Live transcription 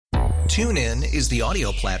TuneIn is the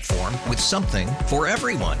audio platform with something for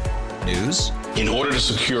everyone. News. In order to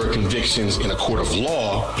secure convictions in a court of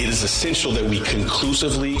law, it is essential that we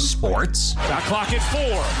conclusively. Sports. Shot clock at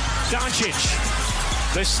 4.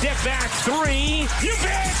 Doncic. The step back 3. You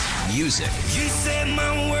bet. Music. You set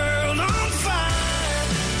my world on fire.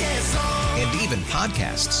 Yes, and even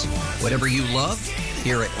podcasts. Whatever you love,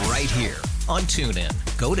 hear it right here on TuneIn.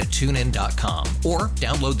 Go to TuneIn.com or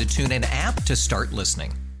download the TuneIn app to start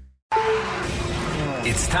listening.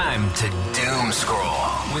 It's time to doom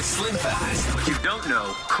scroll with Slim Fast. What you don't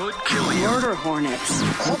know could kill you. Murder hornets.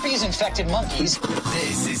 Herpes-infected monkeys.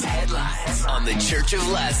 This is Headlines on the Church of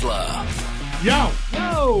Laszlo.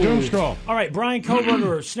 Yo! Doom scroll. All right, Brian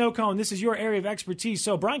Kohberger, Snow Cone, this is your area of expertise.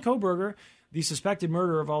 So Brian Kohberger, the suspected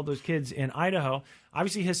murderer of all those kids in Idaho,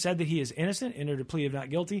 obviously has said that he is innocent, entered a plea of not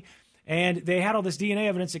guilty. And they had all this DNA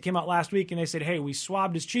evidence that came out last week, and they said, hey, we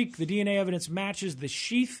swabbed his cheek. The DNA evidence matches the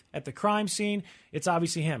sheath at the crime scene. It's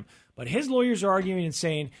obviously him. But his lawyers are arguing and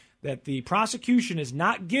saying that the prosecution is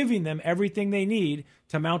not giving them everything they need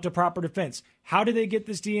to mount a proper defense. How did they get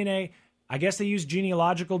this DNA? I guess they used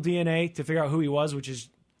genealogical DNA to figure out who he was, which is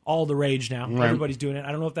all the rage now. Right. Everybody's doing it.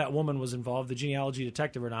 I don't know if that woman was involved, the genealogy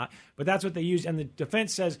detective or not, but that's what they used. And the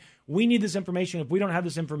defense says, we need this information. If we don't have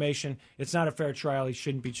this information, it's not a fair trial. He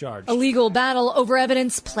shouldn't be charged. A legal battle over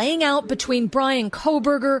evidence playing out between Brian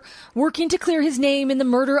Kohberger, working to clear his name in the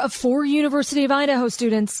murder of 4 University of Idaho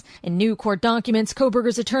students. In new court documents,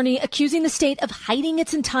 Kohberger's attorney accusing the state of hiding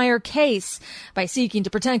its entire case by seeking to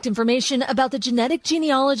protect information about the genetic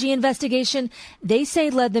genealogy investigation they say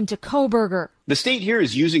led them to Kohberger. The state here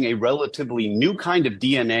is using a relatively new kind of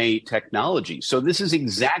DNA technology. So this is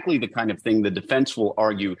exactly the kind of thing the defense will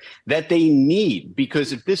argue that they need,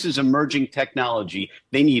 because if this is emerging technology,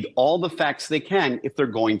 they need all the facts they can if they're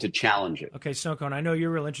going to challenge it. Okay, Snowcone, I know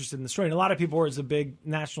you're real interested in the story. And a lot of people were, it's a big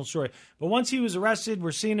national story. But once he was arrested,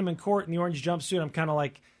 we're seeing him in court in the orange jumpsuit. I'm kind of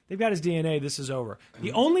like, they've got his DNA. This is over.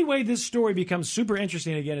 The only way this story becomes super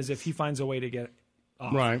interesting again is if he finds a way to get it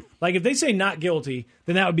off. Right. Like if they say not guilty,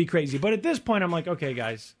 then that would be crazy. But at this point, I'm like, okay,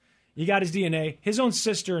 guys, you got his DNA. His own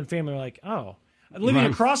sister and family are like, oh. Living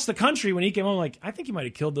across the country when he came home, like, I think he might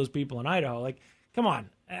have killed those people in Idaho. Like, come on.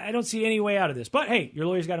 I don't see any way out of this. But, hey, your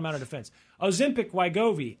lawyer's got him out of defense. Ozempic,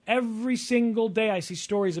 Wegovy. Every single day I see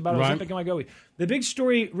stories about Ozempic and Wegovy. The big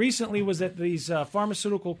story recently was that these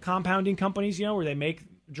pharmaceutical compounding companies, you know, where they make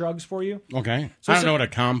drugs for you. Okay. So I don't know what a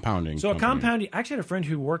compounding So company a compounding, I actually had a friend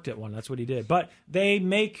who worked at one. That's what he did. But they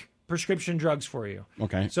make prescription drugs for you.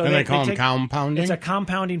 Okay. So and they call them compounding? It's a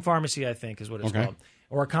compounding pharmacy, I think, is what it's called.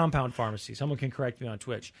 Or a compound pharmacy. Someone can correct me on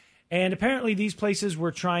Twitch. And apparently these places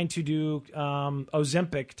were trying to do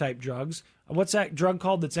Ozempic-type drugs. What's that drug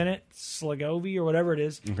called that's in it? Wegovy or whatever it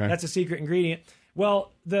is. Okay. That's a secret ingredient.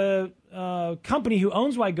 Well, the company who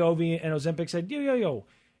owns Wegovy and Ozempic said, yo,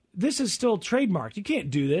 this is still trademarked. You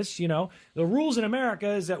can't do this, you know. The rules in America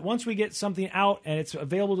is that once we get something out and it's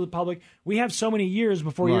available to the public, we have so many years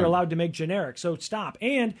before you're allowed to make generic. So stop.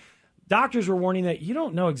 And doctors were warning that you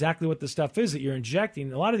don't know exactly what the stuff is that you're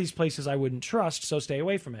injecting. A lot of these places I wouldn't trust, so stay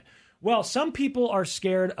away from it. Well, some people are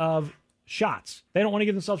scared of shots. They don't want to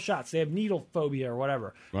give themselves shots. They have needle phobia or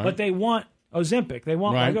whatever. Right. But they want Ozempic. They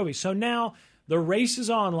want Wegovy. So now the race is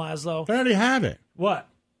on, Laszlo. They already have it. What?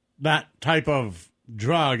 That type of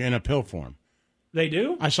drug in a pill form. They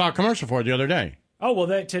do? I saw a commercial for it the other day. Oh, well,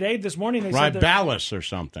 this morning they said Ribalis or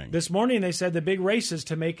something. This morning they said the big race is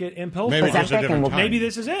to make it in pill Maybe form. Maybe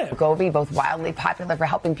this is it. Wegovy, both wildly popular for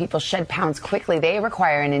helping people shed pounds quickly. They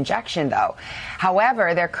require an injection, though.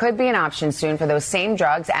 However, there could be an option soon for those same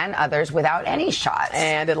drugs and others without any shots.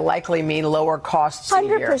 And it'll likely mean lower costs.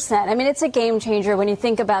 100%. I mean, it's a game changer when you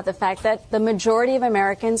think about the fact that the majority of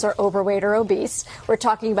Americans are overweight or obese. We're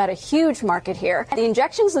talking about a huge market here. The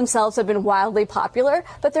injections themselves have been wildly popular,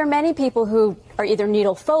 but there are many people who are either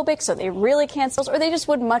needle phobic, so they really can't, or they just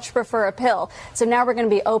would much prefer a pill. So now we're going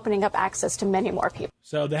to be opening up access to many more people.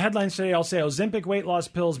 So the headlines today, I'll say Ozempic weight loss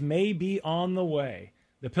pills may be on the way.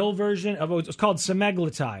 The pill version of it's called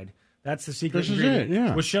semaglutide. That's the secret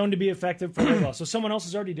ingredient. Was shown to be effective for weight loss. So someone else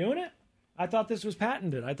is already doing it? I thought this was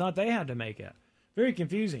patented. I thought they had to make it. Very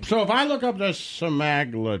confusing. So if I look up the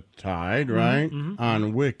semaglutide, right,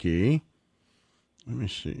 on Wiki, let me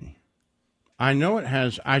see. I know it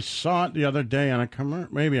has. I saw it the other day on a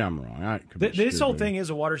commercial. Maybe I'm wrong. This whole thing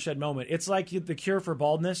is a watershed moment. It's like the cure for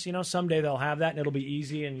baldness. You know, someday they'll have that and it'll be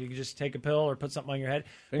easy and you can just take a pill or put something on your head.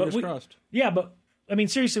 Fingers crossed. Yeah, but I mean,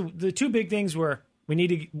 seriously, the two big things were we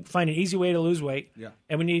need to find an easy way to lose weight. Yeah.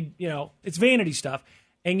 And we need, it's vanity stuff.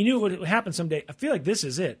 And you knew it would happen someday. I feel like this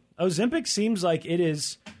is it. Ozempic seems like it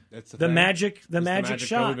is That's the thing? magic It's magic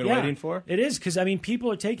shot. we've been waiting for. It is, because I mean,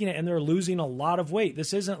 people are taking it and they're losing a lot of weight.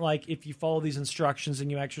 This isn't like if you follow these instructions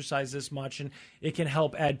and you exercise this much and it can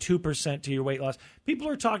help add 2% to your weight loss. People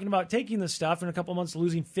are talking about taking this stuff in a couple months,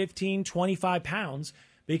 losing 15, 25 pounds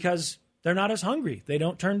because they're not as hungry. They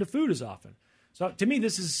don't turn to food as often. So to me,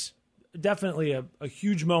 this is definitely a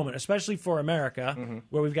huge moment, especially for America,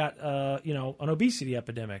 where we've got an obesity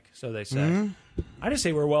epidemic. So they say. I just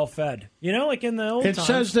say we're well fed. Like in the old times. It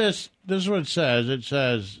says this. This is what it says. It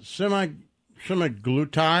says semaglutide,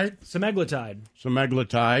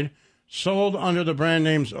 sold under the brand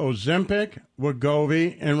names Ozempic,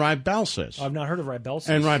 Wegovy, and Rybelsus. I've not heard of Rybelsus.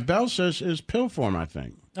 And Rybelsus is pill form, I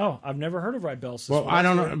think. Oh, I've never heard of Rybelsus. Well, I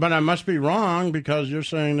don't know, but I must be wrong because you're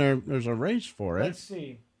saying there's a race for it. Let's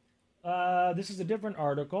see. This is a different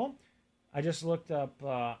article. I just looked up.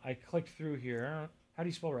 I clicked through here. How do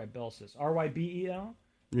you spell Rybelsus? Rybel?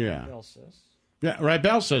 Yeah. Rybelsus. Yeah,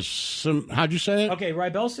 Rybelsus. How'd you say it? Okay,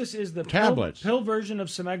 Rybelsus is the tablets. Pill version of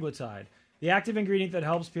semaglutide, the active ingredient that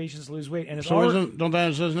helps patients lose weight. And doesn't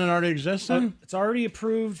it already exist then? It's already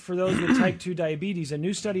approved for those with type 2 diabetes. A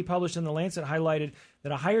new study published in The Lancet highlighted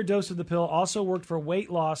that a higher dose of the pill also worked for weight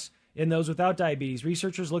loss in those without diabetes.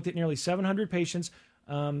 Researchers looked at nearly 700 patients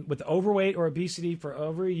with overweight or obesity for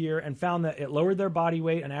over a year and found that it lowered their body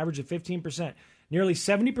weight an average of 15%. Nearly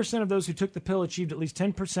 70% of those who took the pill achieved at least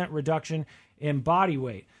 10% reduction in body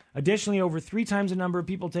weight. Additionally, over 3 times the number of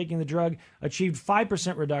people taking the drug achieved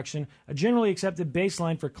 5% reduction, a generally accepted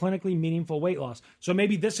baseline for clinically meaningful weight loss. So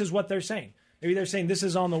maybe this is what they're saying. Maybe they're saying this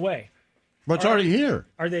is on the way. But it's already here.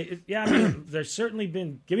 Are they? Yeah, I mean, they've certainly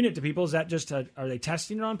been giving it to people. Is that just are they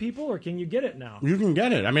testing it on people, or can you get it now? You can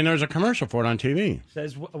get it. I mean, there's a commercial for it on TV. It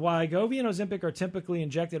says, while Wegovy and Ozempic are typically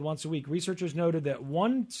injected once a week, researchers noted that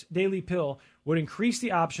one daily pill would increase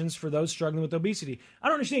the options for those struggling with obesity. I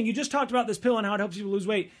don't understand. You just talked about this pill and how it helps people lose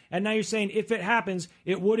weight, and now you're saying if it happens,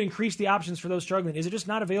 it would increase the options for those struggling. Is it just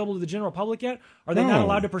not available to the general public yet? Are they not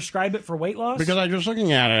allowed to prescribe it for weight loss? Because I was just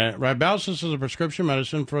looking at it. Rybelsus is a prescription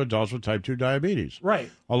medicine for adults with type 2 diabetes. Right.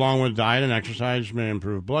 Along with diet and exercise may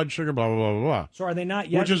improve blood sugar, blah, blah, blah, blah, blah. So are they not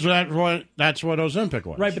yet? That's what Ozempic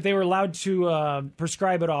was. Right, but they were allowed to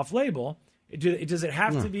prescribe it off-label. Does it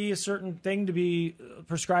have to be a certain thing to be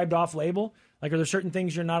prescribed off-label? Like, are there certain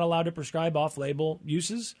things you're not allowed to prescribe off-label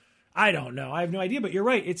uses? I don't know. I have no idea. But you're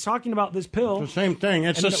right. It's talking about this pill. It's the same thing.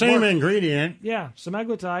 It's the same ingredient. Yeah,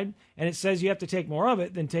 semaglutide. And it says you have to take more of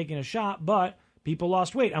it than taking a shot, but people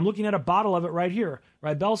lost weight. I'm looking at a bottle of it right here.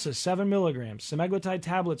 Rybelsus, 7 milligrams. Semaglutide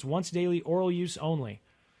tablets, once daily, oral use only.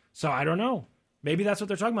 So I don't know. Maybe that's what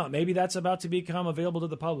they're talking about. Maybe that's about to become available to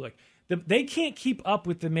the public. They can't keep up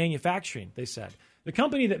with the manufacturing, they said. The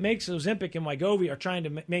company that makes Ozempic and Wegovy are trying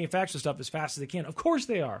to manufacture stuff as fast as they can. Of course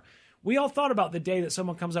they are. We all thought about the day that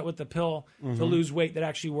someone comes out with a pill to lose weight that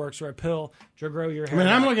actually works, or a pill to grow your hair. I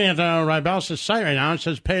mean, I'm looking at the Rybelsus site right now. It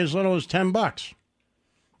says pay as little as $10.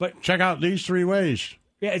 But check out these 3 ways.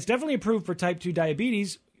 Yeah, it's definitely approved for type 2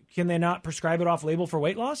 diabetes. Can they not prescribe it off-label for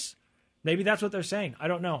weight loss? Maybe that's what they're saying. I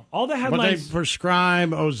don't know. All the headlines... But they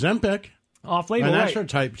prescribe Ozempic. Off-label, and that's for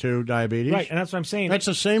type 2 diabetes. Right, and that's what I'm saying. That's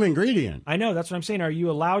the same ingredient. I know, that's what I'm saying. Are you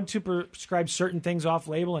allowed to prescribe certain things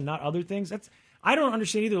off-label and not other things? I don't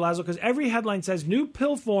understand either, Laszlo, because every headline says new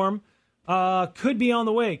pill form could be on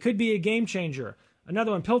the way, could be a game changer. Another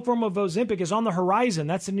one, pill form of Ozempic is on the horizon.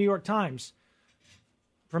 That's the New York Times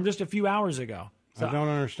from just a few hours ago. So, I don't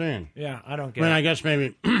understand. Yeah, I don't get it. I mean, I guess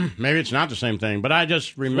maybe it's not the same thing, but I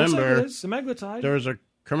just remember like semaglutide. There was a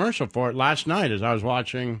commercial for it last night as I was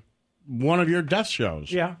watching one of your death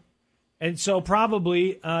shows. Yeah. And so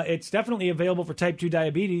probably it's definitely available for type 2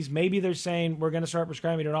 diabetes. Maybe they're saying we're going to start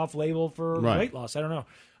prescribing it off-label for weight loss. I don't know.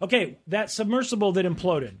 Okay, that submersible that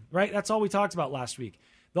imploded, right? That's all we talked about last week.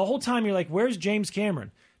 The whole time you're like, where's James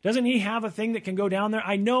Cameron? Doesn't he have a thing that can go down there?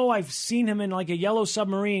 I know I've seen him in like a yellow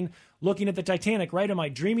submarine looking at the Titanic, right? Am I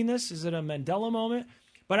dreaming this? Is it a Mandela moment?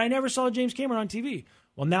 But I never saw James Cameron on TV.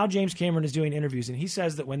 Well, now James Cameron is doing interviews, and he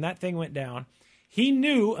says that when that thing went down, he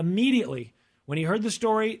knew immediately when he heard the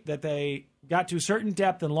story that they got to a certain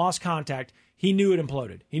depth and lost contact, he knew it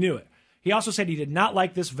imploded. He knew it. He also said he did not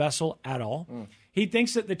like this vessel at all. He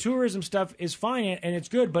thinks that the tourism stuff is fine and it's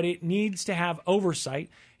good, but it needs to have oversight.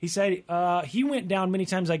 He said he went down many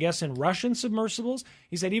times, I guess, in Russian submersibles.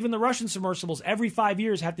 He said even the Russian submersibles every 5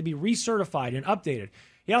 years have to be recertified and updated.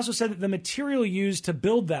 He also said that the material used to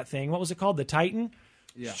build that thing, what was it called, the Titan?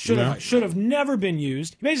 Should have never been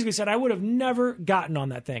used. He basically said, I would have never gotten on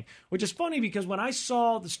that thing, which is funny because when I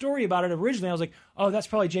saw the story about it originally, I was like, oh, that's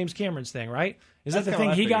probably James Cameron's thing, right? Is that the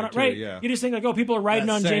thing he got? Right? Yeah. You just think like, oh, people are riding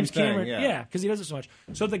on James Cameron. Yeah, because he does it so much.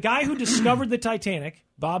 So the guy who discovered the Titanic,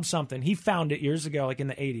 Bob something, he found it years ago, like in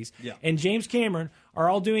the 80s. Yeah. And James Cameron are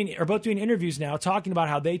both doing interviews now talking about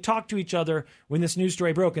how they talked to each other when this news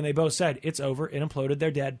story broke, and they both said, it's over, it imploded, they're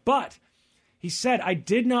dead. But he said, I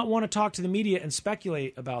did not want to talk to the media and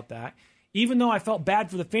speculate about that, even though I felt bad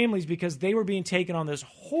for the families because they were being taken on this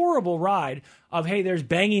horrible ride of, hey, there's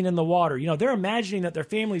banging in the water. You know, they're imagining that their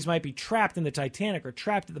families might be trapped in the Titanic or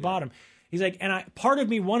trapped at the bottom. He's like, and part of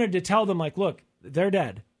me wanted to tell them, like, look, they're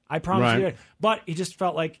dead. I promise you. But he just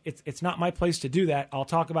felt like it's not my place to do that. I'll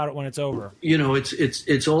talk about it when it's over. You know,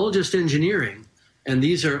 it's all just engineering, and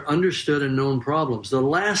these are understood and known problems. The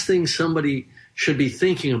last thing somebody should be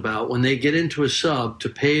thinking about when they get into a sub to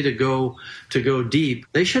pay to go deep,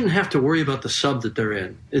 they shouldn't have to worry about the sub that they're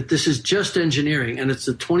in. This is just engineering, and it's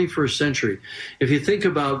the 21st century. If you think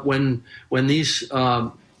about when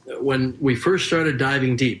we first started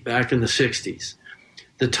diving deep back in the 60s,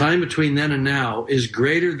 the time between then and now is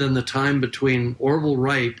greater than the time between Orville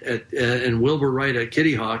Wright and Wilbur Wright at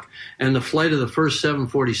Kitty Hawk and the flight of the first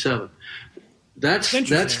 747. That's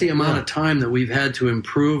the amount of time that we've had to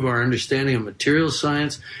improve our understanding of materials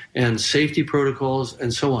science and safety protocols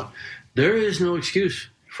and so on. There is no excuse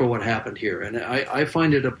for what happened here, and I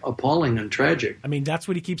find it appalling and tragic. I mean, that's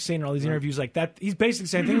what he keeps saying in all these interviews like that. He's basically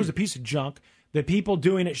saying I think it was a piece of junk. The people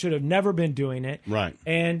doing it should have never been doing it. Right.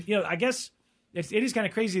 And, you know, I guess it is kind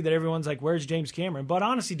of crazy that everyone's like, where's James Cameron? But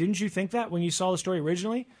honestly, didn't you think that when you saw the story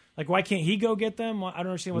originally? Like, why can't he go get them? I don't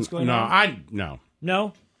understand what's going on.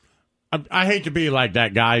 No? I hate to be like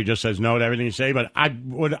that guy who just says no to everything you say, but I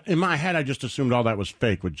would, in my head, I just assumed all that was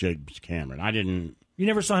fake with James Cameron. I didn't. You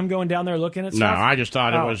never saw him going down there looking at stuff? No, I just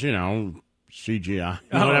thought it was, CGI.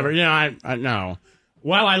 Whatever. I no.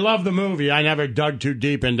 Well, I love the movie. I never dug too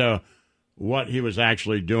deep into what he was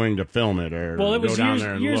actually doing to film it or well, it was go down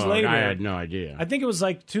there and years look. later. I had no idea. I think it was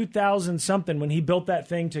like 2000-something when he built that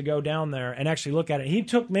thing to go down there and actually look at it. He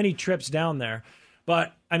took many trips down there.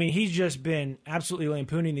 But, I mean, he's just been absolutely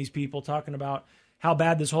lampooning these people, talking about how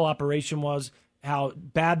bad this whole operation was, how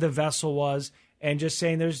bad the vessel was, and just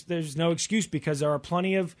saying there's no excuse because there are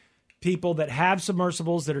plenty of people that have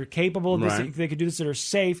submersibles that are capable of this, they could do this, that are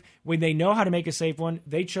safe. When they know how to make a safe one,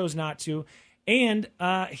 they chose not to. And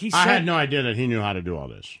he said... I had no idea that he knew how to do all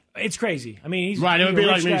this. It's crazy. I mean, he's... Right, it would be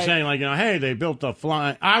like me saying, like, hey, they built a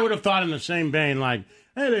flying... I would have thought in the same vein, like...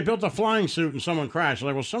 Hey, they built a flying suit and someone crashed.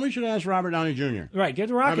 Like, well, somebody should ask Robert Downey Jr. Right, get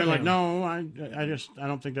the rocket. I've been like, no, I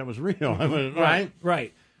don't think that was real.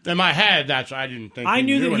 Right. In my head, I didn't think. I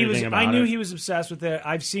knew he was obsessed with it.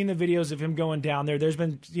 I've seen the videos of him going down there. There's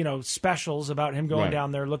been specials about him going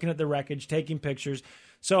down there, looking at the wreckage, taking pictures.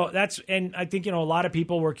 So and I think a lot of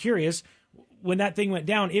people were curious when that thing went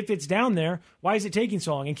down. If it's down there, why is it taking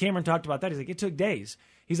so long? And Cameron talked about that. He's like, it took days.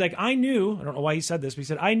 He's like, I knew, I don't know why he said this, but he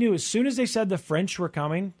said, I knew as soon as they said the French were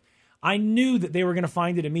coming, I knew that they were going to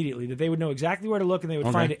find it immediately, that they would know exactly where to look and they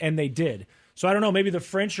would find it, and they did. So I don't know, maybe the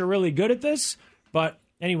French are really good at this, but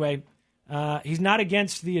anyway, he's not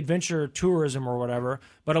against the adventure tourism or whatever,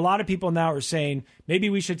 but a lot of people now are saying maybe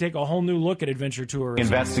we should take a whole new look at adventure tourism.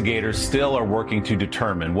 Investigators still are working to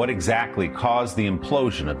determine what exactly caused the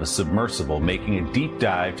implosion of a submersible, making a deep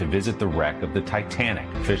dive to visit the wreck of the Titanic.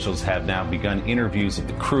 Officials have now begun interviews of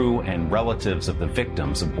the crew and relatives of the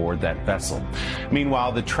victims aboard that vessel.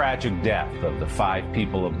 Meanwhile, the tragic death of the 5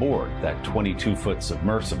 people aboard that 22-foot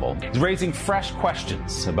submersible is raising fresh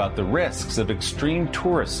questions about the risks of extreme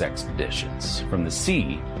tourist expeditions from the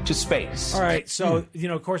sea to space. All right, so,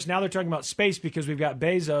 of course, now they're talking about space because we've got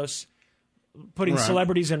Bezos putting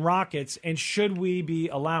celebrities in rockets, and should we be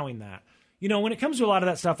allowing that? When it comes to a lot of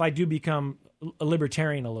that stuff, I do become a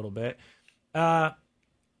libertarian a little bit.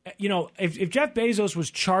 If Jeff Bezos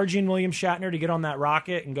was charging William Shatner to get on that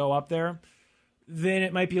rocket and go up there, then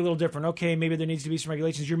it might be a little different. Okay, maybe there needs to be some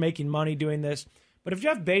regulations. You're making money doing this. But if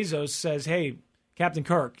Jeff Bezos says, hey, Captain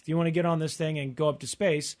Kirk, do you want to get on this thing and go up to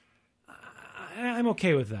space? I'm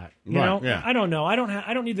okay with that. I don't know. I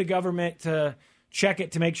don't need the government to check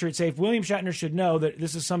it to make sure it's safe. William Shatner should know that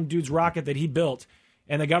this is some dude's rocket that he built,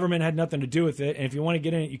 and the government had nothing to do with it. And if you want to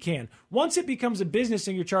get in it, you can. Once it becomes a business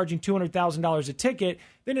and you're charging $200,000 a ticket,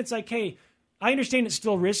 then it's like, hey, I understand it's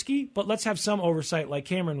still risky, but let's have some oversight, like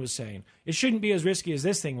Cameron was saying. It shouldn't be as risky as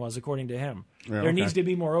this thing was, according to him. There needs to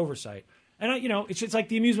be more oversight. And, it's like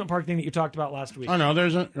the amusement park thing that you talked about last week. Oh, no,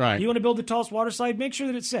 there's a... Right. You want to build the tallest water slide? Make sure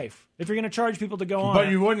that it's safe. If you're going to charge people to go on But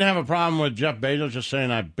you wouldn't have a problem with Jeff Bezos just saying,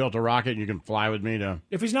 I built a rocket and you can fly with me to...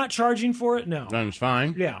 If he's not charging for it, no. Then it's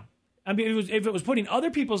fine. Yeah. I mean, if it was putting other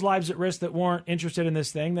people's lives at risk that weren't interested in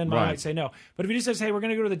this thing, then I might say no. But if he just says, hey, we're going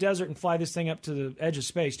to go to the desert and fly this thing up to the edge of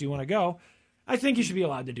space, do you want to go? I think you should be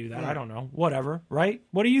allowed to do that. I don't know. Whatever, right?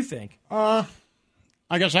 What do you think? I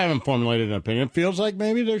guess I haven't formulated an opinion. It feels like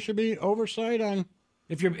maybe there should be oversight on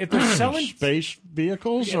if they're selling space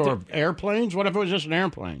vehicles or airplanes. What if it was just an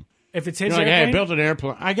airplane? If it's his airplane, hey, I built an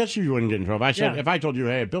airplane. I guess you wouldn't get in trouble. I said if I told you,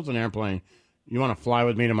 hey, I built an airplane. You want to fly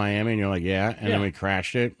with me to Miami? And you're like, yeah. And then we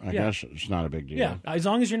crashed it. I guess it's not a big deal. Yeah, as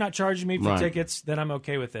long as you're not charging me for tickets, then I'm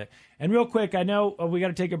okay with it. And real quick, I know we got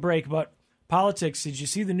to take a break, but politics, did you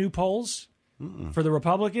see the new polls for the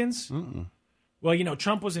Republicans? Well,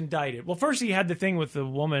 Trump was indicted. Well, first he had the thing with the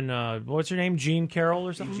woman, what's her name, Jean Carroll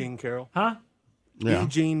or something? Jean Carroll. Huh? Yeah.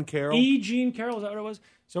 Jean Carroll. Jean Carroll, is that what it was?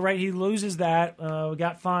 So, he loses that. We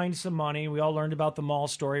got fined some money. We all learned about the mall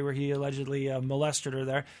story where he allegedly molested her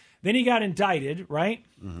there. Then he got indicted, right,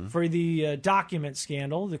 for the document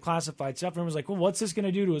scandal, the classified stuff. Everyone was like, well, what's this going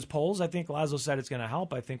to do to his polls? I think Laszlo said it's going to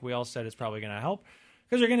help. I think we all said it's probably going to help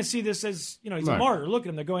because they're going to see this as, he's a martyr. Look at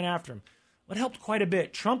him. They're going after him. It helped quite a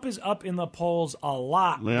bit. Trump is up in the polls a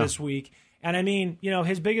lot this week. And I mean,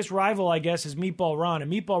 his biggest rival, I guess, is Meatball Ron.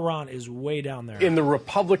 And Meatball Ron is way down there. In the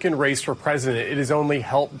Republican race for president, it has only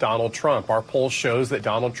helped Donald Trump. Our poll shows that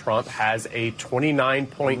Donald Trump has a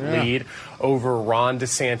 29-point lead over Ron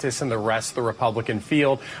DeSantis and the rest of the Republican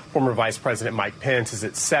field. Former Vice President Mike Pence is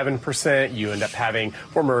at 7%. You end up having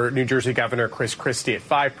former New Jersey Governor Chris Christie at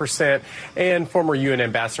 5%. And former UN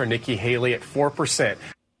Ambassador Nikki Haley at 4%.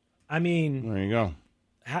 I mean... There you go.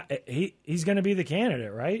 He's going to be the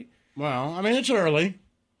candidate, right? Well, I mean, it's early.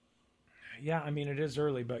 Yeah, I mean, it is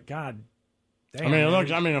early, but God damn.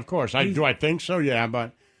 Of course. Do I think so? Yeah,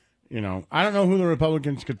 but, I don't know who the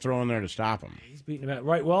Republicans could throw in there to stop him. He's beating him out.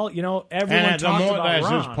 Right, well, everyone talks about as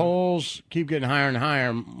Ron. his polls keep getting higher and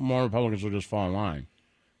higher, more Republicans will just fall in line.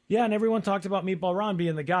 Yeah, and everyone talked about Meatball Ron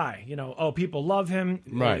being the guy. People love him.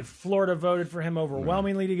 Right. Florida voted for him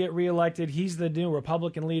overwhelmingly to get reelected. He's the new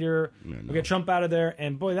Republican leader. We'll get Trump out of there.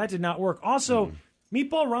 And, boy, that did not work. Also...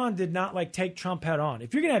 Meatball Ron did not take Trump head on.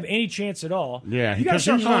 If you're gonna have any chance at all, you got to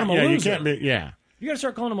start calling him a loser. You got to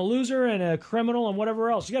start calling him a loser and a criminal and whatever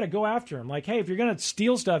else. You got to go after him. Like, hey, if you're gonna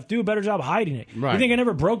steal stuff, do a better job hiding it. Right. You think I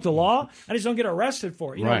never broke the law? I just don't get arrested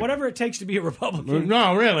for it. Whatever it takes to be a Republican.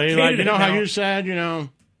 No, really. Like, how you said, you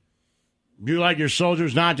like your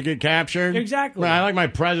soldiers not to get captured. Exactly. Right, I like my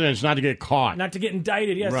presidents not to get caught, not to get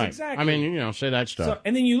indicted. Yes, right. Exactly. I mean, say that stuff. So,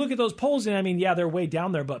 and then you look at those polls, and they're way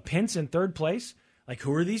down there. But Pence in third place. Like,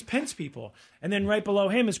 who are these Pence people? And then right below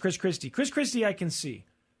him is Chris Christie. Chris Christie I can see.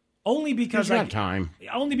 Only because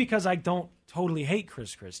Only because I don't totally hate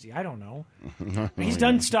Chris Christie. I don't know. He's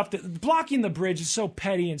done stuff that... Blocking the bridge is so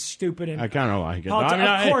petty and stupid. And I kind of like it.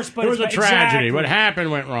 Of course, but it was a tragedy. What happened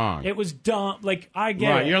went wrong. It was dumb. Like, I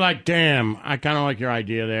get it. You're like, damn, I kind of like your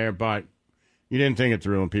idea there, but you didn't think it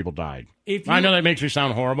through and people died. I know that makes me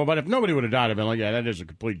sound horrible, but if nobody would have died, I'd been like, yeah, that is a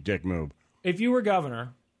complete dick move. If you were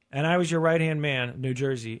governor... and I was your right-hand man in New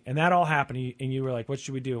Jersey, and that all happened, and you were like, what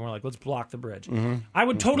should we do? And we're like, let's block the bridge. I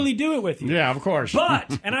would totally do it with you. Yeah, of course.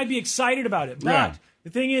 And I'd be excited about it. But the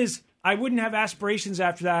thing is, I wouldn't have aspirations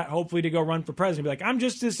after that, hopefully, to go run for president. Be like, I'm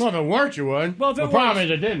just this... Well, if it worked, you would. Well, if the problem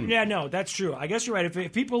is it didn't. Yeah, no, that's true. I guess you're right.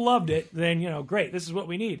 If people loved it, then, great. This is what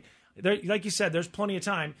we need. Like you said, there's plenty of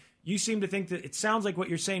time. You seem to think that it sounds like what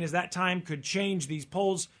you're saying is that time could change these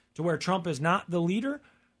polls to where Trump is not the leader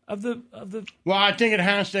of the. Well, I think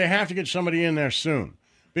they have to get somebody in there soon.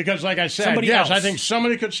 Because, like I said, somebody else. I think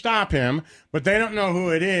somebody could stop him, but they don't know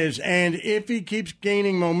who it is. And if he keeps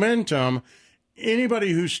gaining momentum,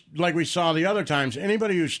 anybody who's, like we saw the other times,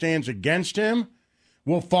 anybody who stands against him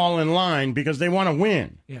will fall in line because they want to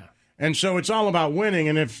win. Yeah. And so it's all about winning.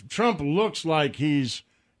 And if Trump looks like he's,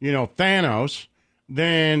 Thanos,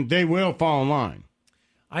 then they will fall in line.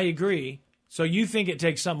 I agree. So you think it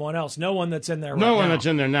takes someone else, no one that's in there right now. No one that's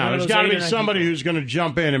in there now. There's got to be somebody who's going to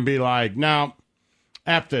jump in and be like, now,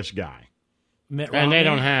 F this guy. Mitt Romney. And they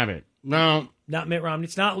don't have it. No. Not Mitt Romney.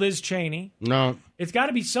 It's not Liz Cheney. No. It's got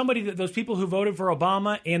to be somebody that those people who voted for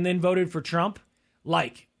Obama and then voted for Trump,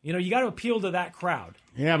 like. You got to appeal to that crowd.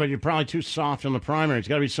 Yeah, but you're probably too soft in the primary. It's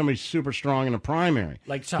got to be somebody super strong in the primary.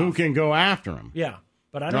 Like tough. Who can go after him. Yeah.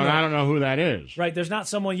 But I don't know who that is. Right, there's not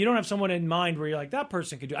someone, you don't have someone in mind where you're like, that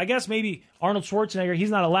person could do it. I guess maybe Arnold Schwarzenegger, he's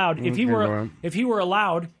not allowed. If he were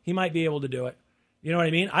allowed, he might be able to do it. You know what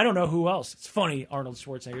I mean? I don't know who else. It's funny, Arnold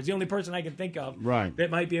Schwarzenegger is the only person I can think of that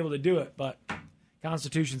might be able to do it. But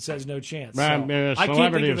Constitution says no chance. A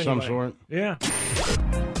celebrity of some sort. Yeah.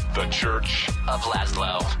 The Church of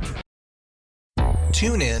Laszlo.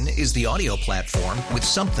 TuneIn is the audio platform with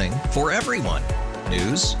something for everyone.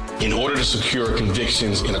 News. In order to secure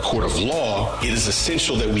convictions in a court of law, it is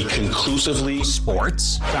essential that we conclusively.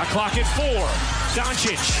 Sports. Shot clock at 4.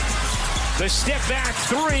 Doncic. The step back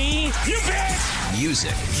 3. You bet.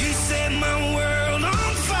 Music. You set my world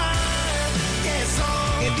on fire. Yes,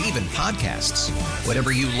 and even podcasts.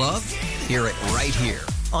 Whatever you love, hear it right here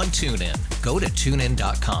on TuneIn. Go to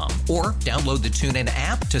TuneIn.com or download the TuneIn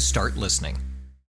app to start listening.